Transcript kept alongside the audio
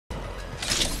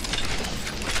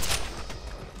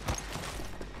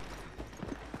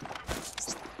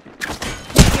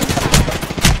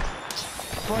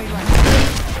Void runner.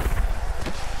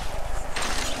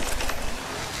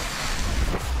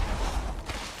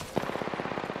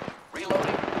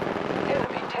 Reloading.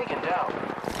 Enemy taken down.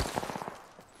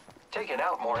 Taking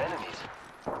out more enemies.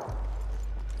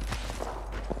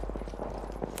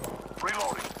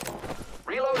 Reloading.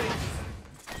 Reloading.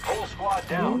 Whole squad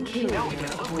down. Now we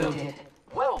can loot them.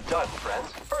 Well done,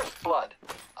 friends. First blood.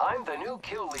 I'm the new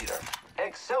kill leader.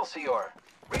 Excelsior.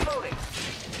 Reloading.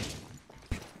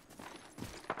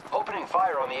 Opening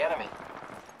fire on the enemy.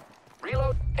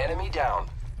 Reload. Enemy down.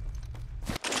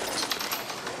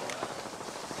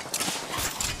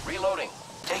 Reloading.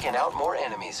 Taking out more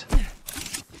enemies.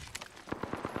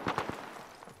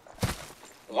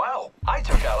 Wow, I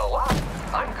took out a lot.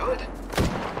 I'm good.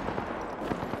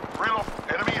 Reload.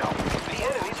 Enemy out. The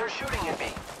enemies are shooting at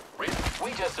me.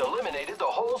 We just eliminated the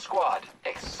whole squad.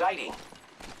 Exciting.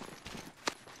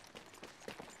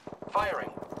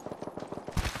 Firing.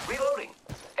 Reloading.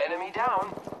 Enemy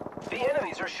down. The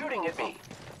enemies are shooting at me.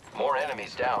 More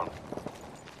enemies down.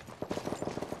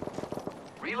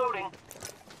 Reloading.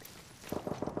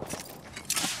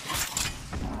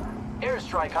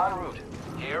 Airstrike en route.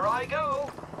 Here I go.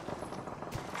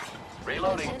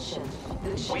 Reloading.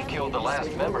 We killed the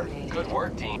last member. Good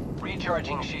work, team.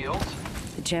 Recharging shields.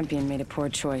 The champion made a poor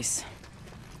choice.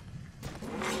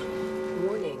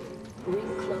 Warning.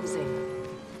 Ring closing.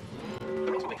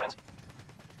 The ring's moving, friends.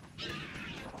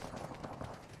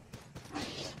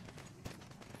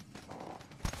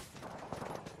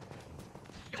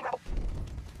 Using grapple.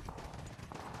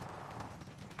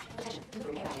 Attention.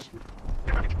 Ring damage.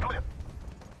 Get ready. Come in.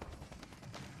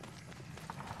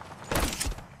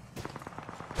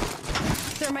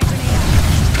 Thermite grenade out.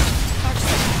 Arc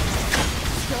star.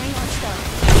 Throwing arc star.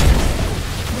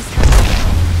 This time.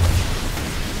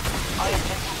 I am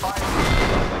taking fire.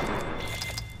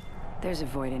 There's a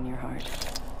void in your heart.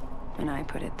 And I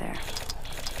put it there.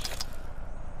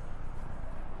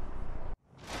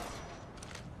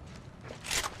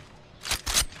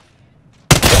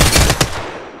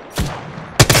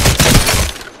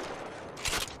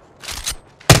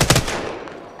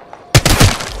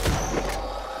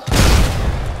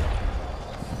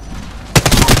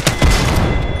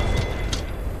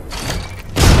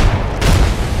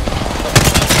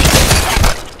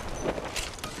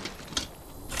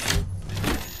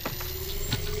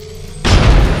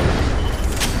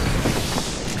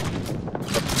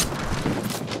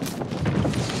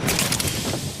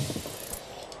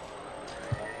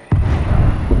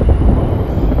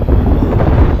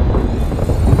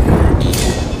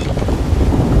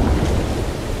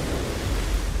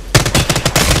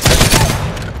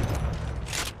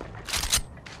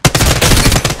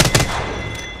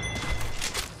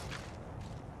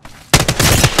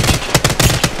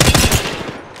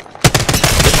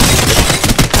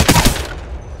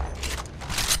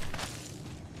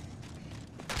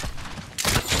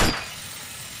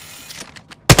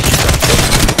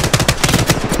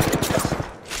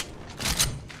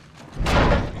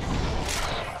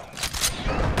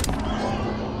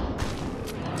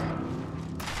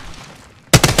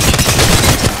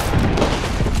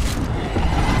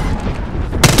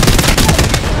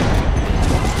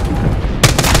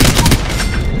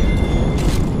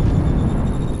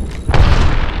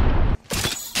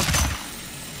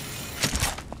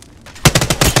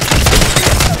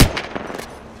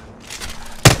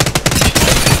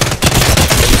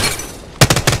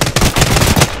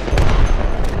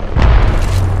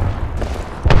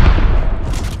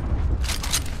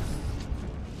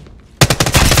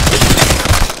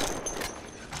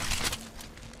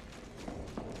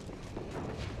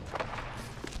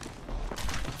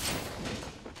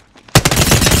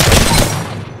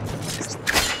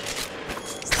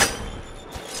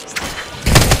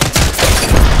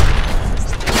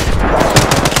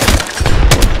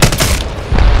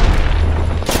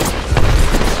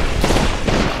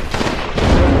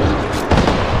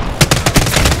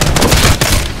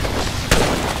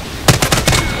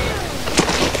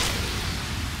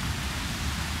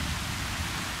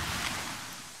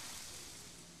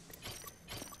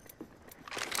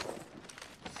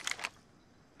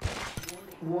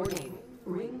 Warning.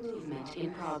 Ring movement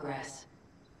in progress.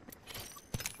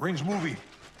 Ring's moving.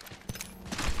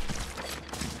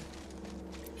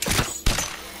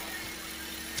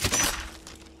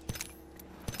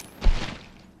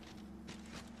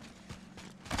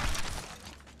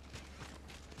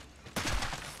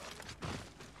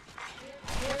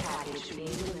 Care package being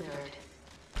delivered.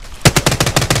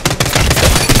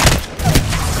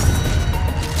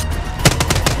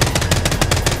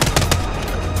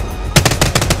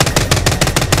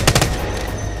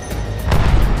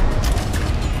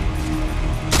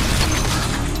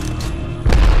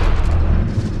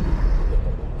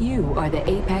 the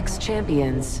Apex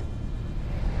Champions.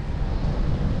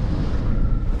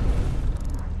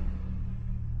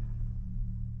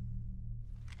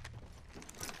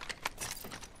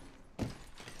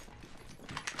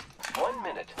 One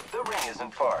minute. The ring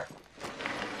isn't far.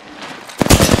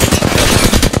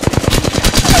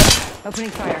 Opening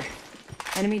fire.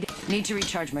 Enemy need to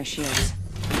recharge my shields.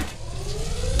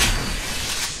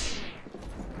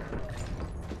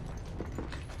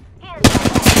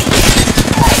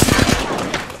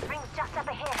 Ring's just up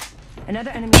ahead.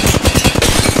 Another enemy.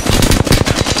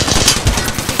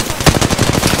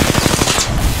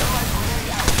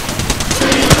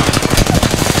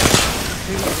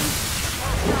 Reloading.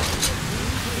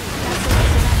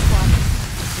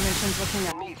 Dimensions looking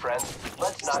up. Me, friends.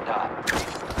 Let's not die.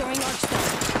 Throwing arc star.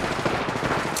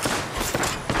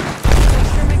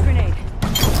 Thermite grenade.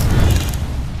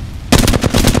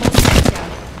 Hold down.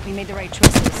 We made the right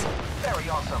choices. Very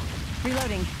awesome.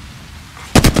 Reloading.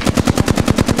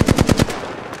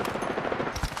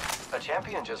 A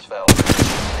champion just fell.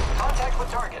 Contact with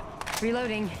target.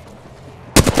 Reloading. They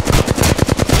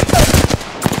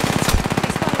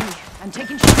spotted me. I'm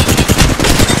taking shots.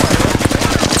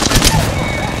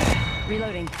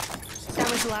 Reloading. That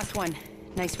was the last one.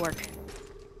 Nice work.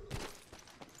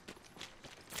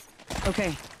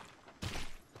 Okay.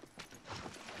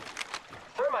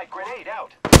 Thermite grenade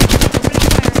out. Opening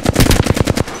fire.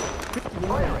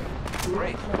 Firing.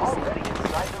 Great. Already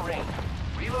inside the ring.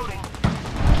 Reloading.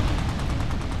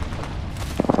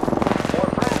 More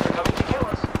friends are coming to kill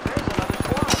us. There's another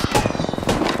squad.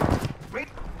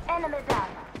 Enemy down.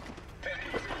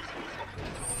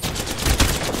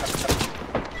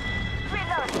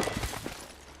 Reload.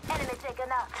 Enemy taken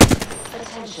out.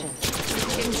 Attention.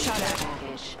 Getting shot at.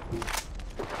 Package.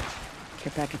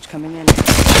 Care package coming in.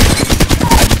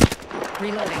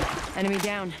 Reloading. Enemy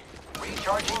down.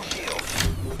 Recharging shield.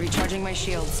 Recharging my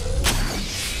shields.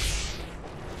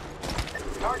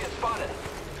 Target spotted.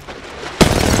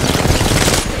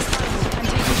 I'm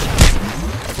taking shots.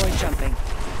 Avoid jumping.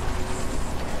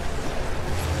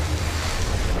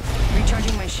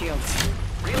 Recharging my shields.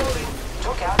 Reloading.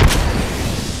 Took out.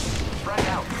 Spread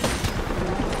out.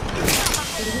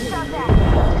 Stop that.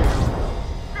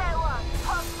 Stay one.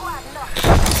 Whole squad knocked.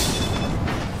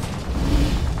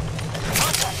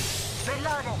 Contact.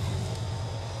 Reloading.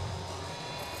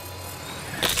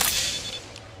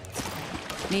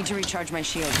 Need to recharge my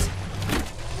shields. The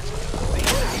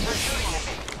enemies are shooting at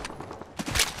me.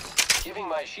 Giving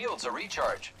my shields a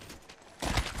recharge.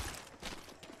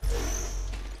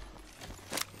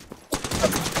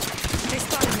 They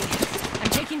spotted me. I'm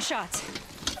taking shots.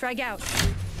 Frag out.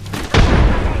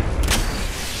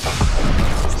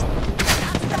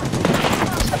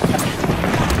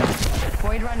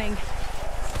 Void running.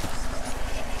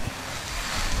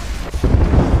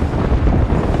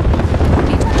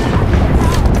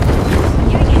 I'm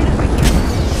getting hit over here.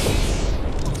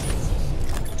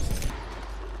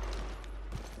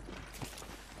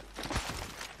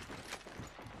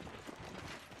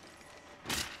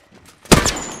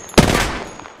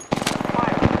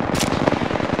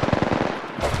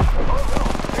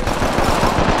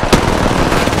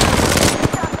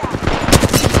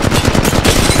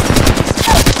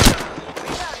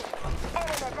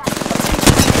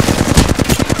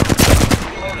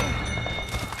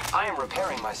 I am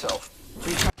repairing myself.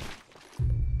 Recharge.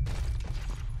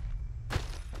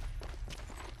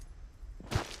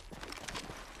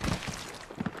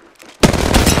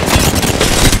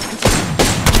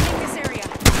 This area.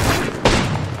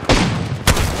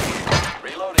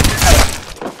 Reloading.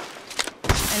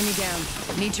 Enemy down.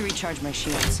 Need to recharge my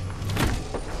shields.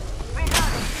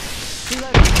 Reloading.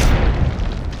 Reloading.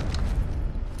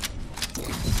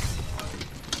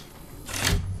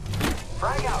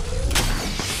 Frag out.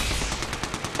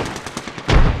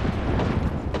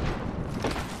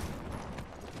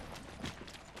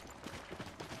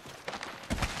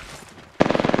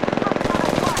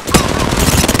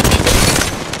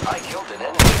 I killed an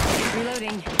enemy.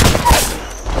 Reloading.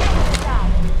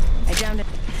 I downed it.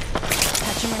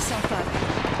 Patching myself up.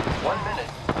 1 minute.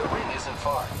 The ring isn't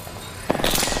far.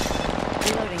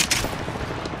 Reloading.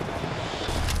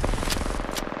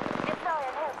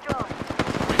 Deploying health drone.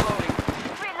 Reloading.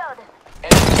 Reloading.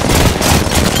 Enemy.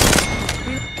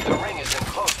 The ring is in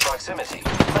close proximity.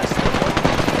 Less than 1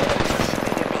 minute. Enemies are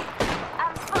shooting at me.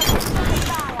 I'm supposed to be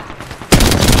fire.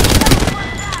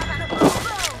 One down and a boom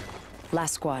boom.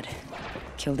 Last squad.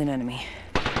 Killed an enemy.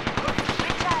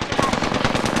 Recharge that.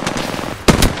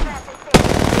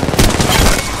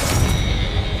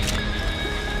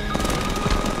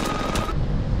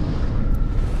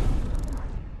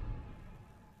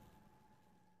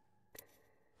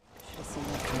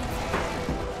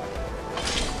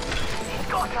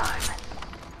 Go time.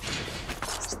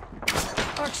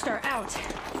 Arcstar out.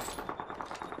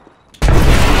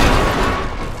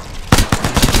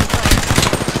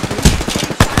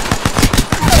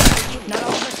 Not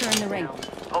all of us are in the ring.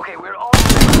 Okay, we're all.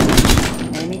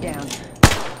 Enemy down.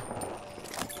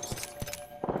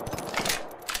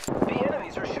 The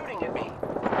enemies are shooting at me.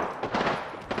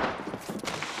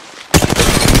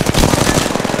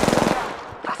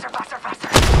 Faster, faster, faster.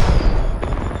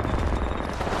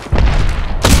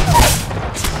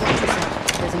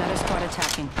 There's another squad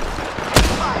attacking.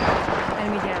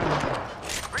 Enemy down.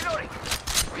 Reloading.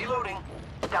 Reloading.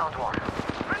 Downed one.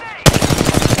 Grenade.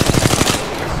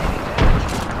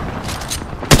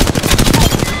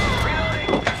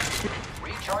 Reloading.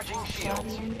 Recharging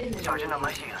shields. Charging on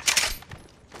my shields.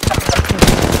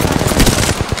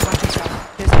 Watch yourself.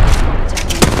 There's another squad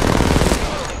attacking.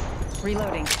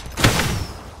 Reloading.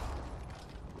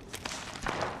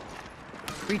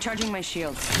 Recharging my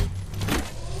shields.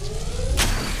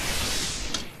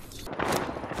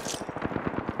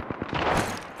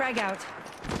 Frag out.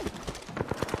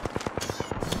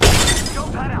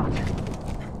 Jump pad out.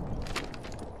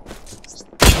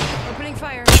 Opening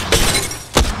fire.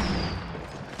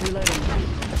 Reloading.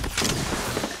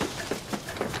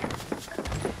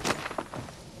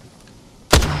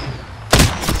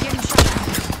 Getting shot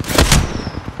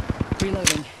at.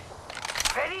 Reloading.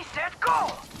 Ready, set,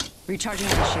 go. Recharging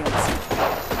my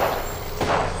shields.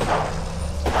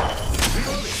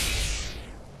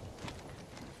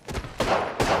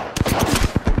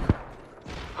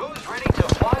 Who's ready to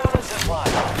fly on a zip line?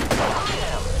 I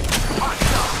am.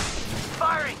 Marked up.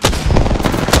 Firing.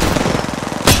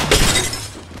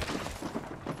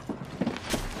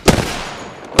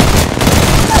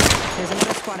 There's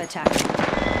another squad attacking.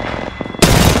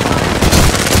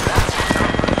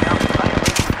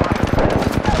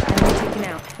 Enemy taken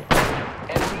out.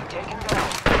 Enemy taken down.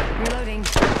 Reloading.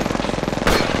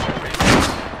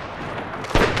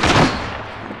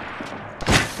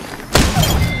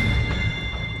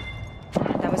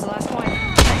 That was the last one.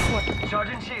 Nice one.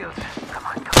 Charging shields. Come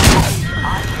on, come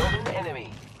I killed an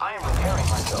enemy. I am repairing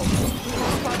myself.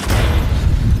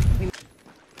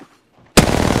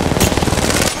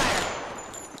 Fire.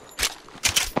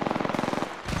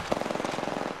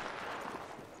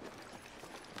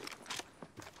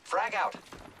 Frag out.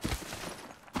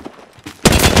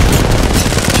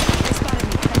 They spotted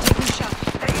me. I'm taking a shot.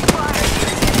 on.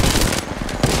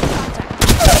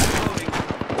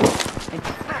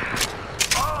 Taking fire.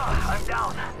 Oh, I'm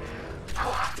down.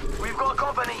 We've got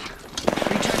company.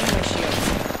 Recharging my shields.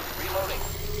 Reloading.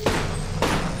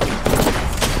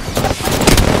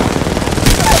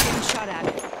 Getting shot at.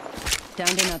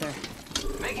 Downed another.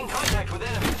 Making contact with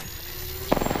enemy.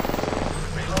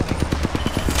 Reloading.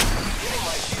 Giving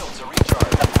my shields a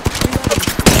recharge.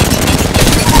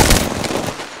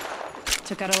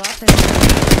 Took out a lot there.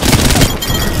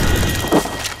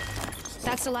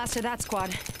 That's the last of that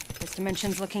squad. This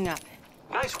dimension's looking up.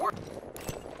 Nice work.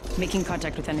 Making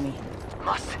contact with enemy.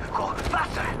 Must go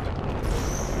faster.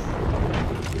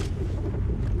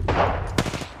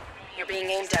 You're being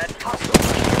aimed at.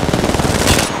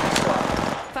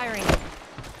 Firing.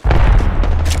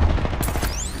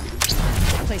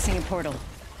 Placing a portal.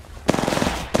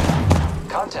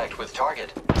 Contact with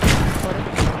target. Portal.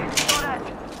 Got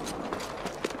it.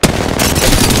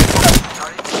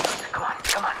 Charging shields. Come on,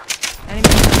 come on. Enemy.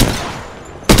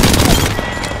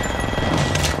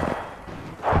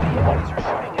 The enemies are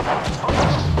shooting at me. Oh,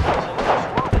 there's another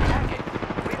squad attacking.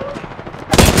 Reloading.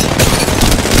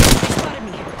 They spotted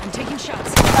me. I'm taking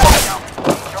shots.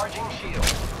 Charging shield.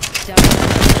 Down.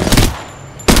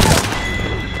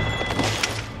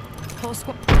 Whole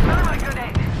squad. Thermite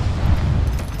grenade.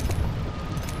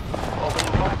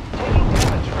 Opening fire. Taking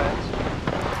damage, friends.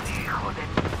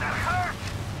 That hurt.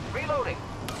 Reloading.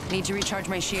 Need to recharge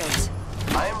my shields.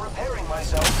 I am repairing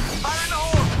myself. Fire in the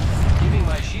hole. Giving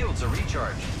my shields a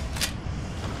recharge.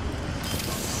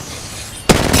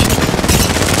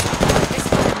 They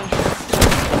spotted me.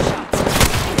 Shots.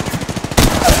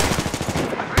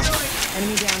 Reloading.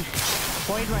 Enemy down.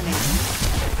 Void running.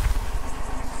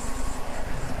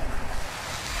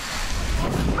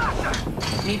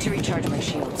 Faster. Need to recharge my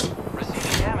shields.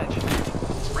 Receiving damage.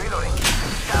 Reloading.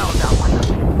 Down that one.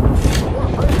 More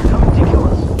friends are coming to kill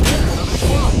us. Another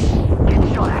squad. Get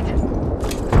shot at.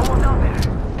 Someone down there.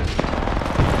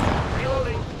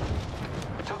 Reloading.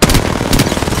 Took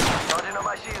Charging on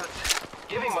my shields.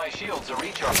 Giving my shields a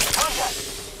recharge. Contact.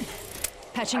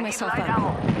 Patching I need myself light up.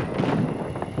 ammo.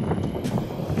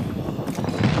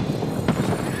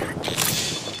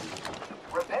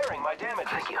 Repairing my damages.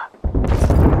 Thank you.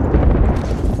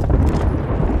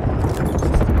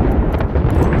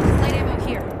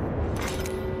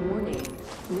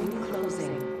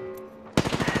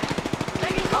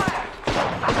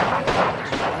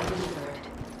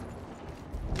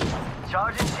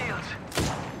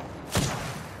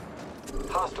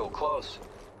 Hostile close.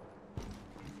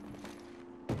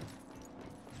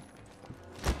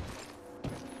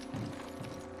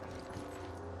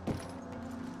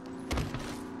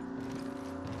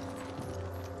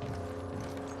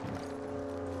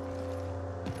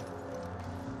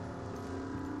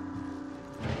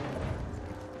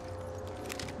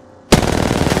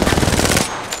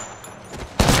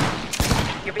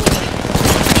 You're being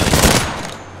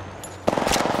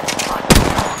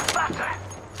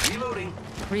Reloading.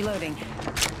 reloading.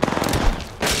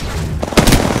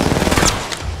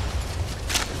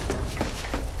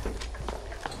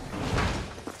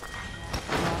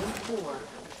 Round 4.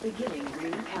 Beginning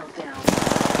ring countdown.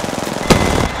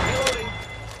 Reloading.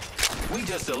 We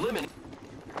just eliminated.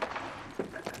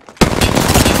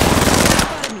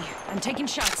 Spotted me. I'm taking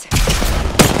shots.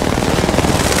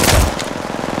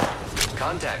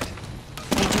 Contact.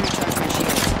 Need to recharge my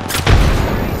shields.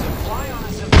 Ready to fly on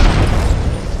a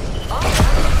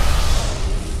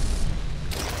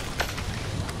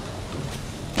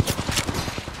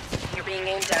You're being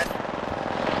aimed at.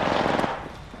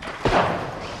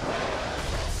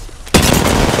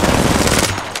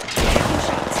 Taking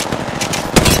shots.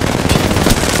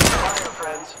 Fire,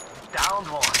 friends. Downed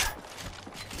one.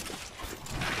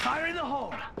 Fire in the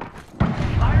hole.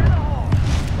 Fire in the hole.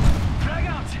 Drag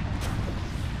out.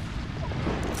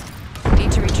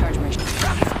 Need to recharge my shields.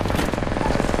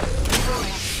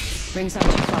 Rings up too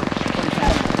far.